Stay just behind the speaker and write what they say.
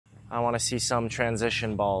I want to see some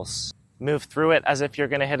transition balls. Move through it as if you're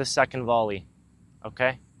going to hit a second volley.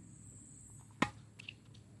 Okay?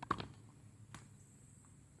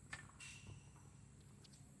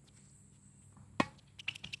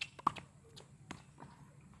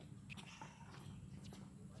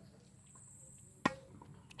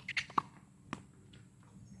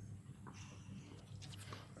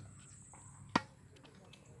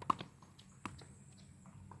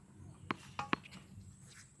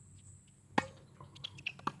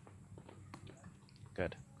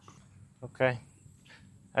 Good. Okay.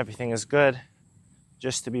 Everything is good.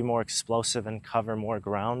 Just to be more explosive and cover more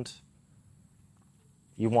ground,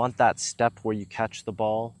 you want that step where you catch the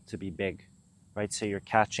ball to be big, right? So you're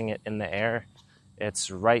catching it in the air. It's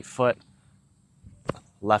right foot,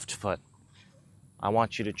 left foot. I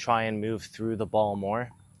want you to try and move through the ball more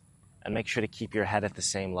and make sure to keep your head at the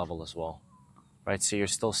same level as well, right? So you're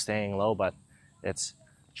still staying low, but it's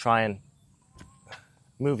try and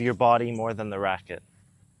move your body more than the racket.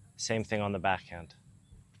 Same thing on the backhand,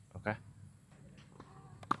 okay?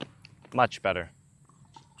 Much better.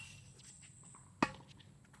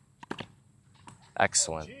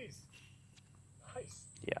 Excellent. Oh, geez. Nice.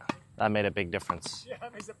 Yeah, that made a big difference. Yeah,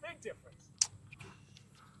 that makes a big difference.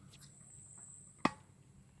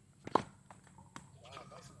 Wow,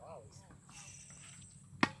 nice volleys.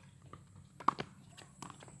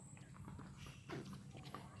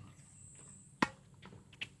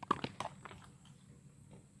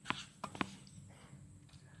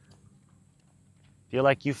 Feel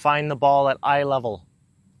like you find the ball at eye level.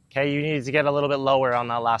 Okay, you need to get a little bit lower on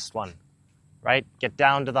that last one, right? Get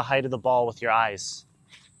down to the height of the ball with your eyes.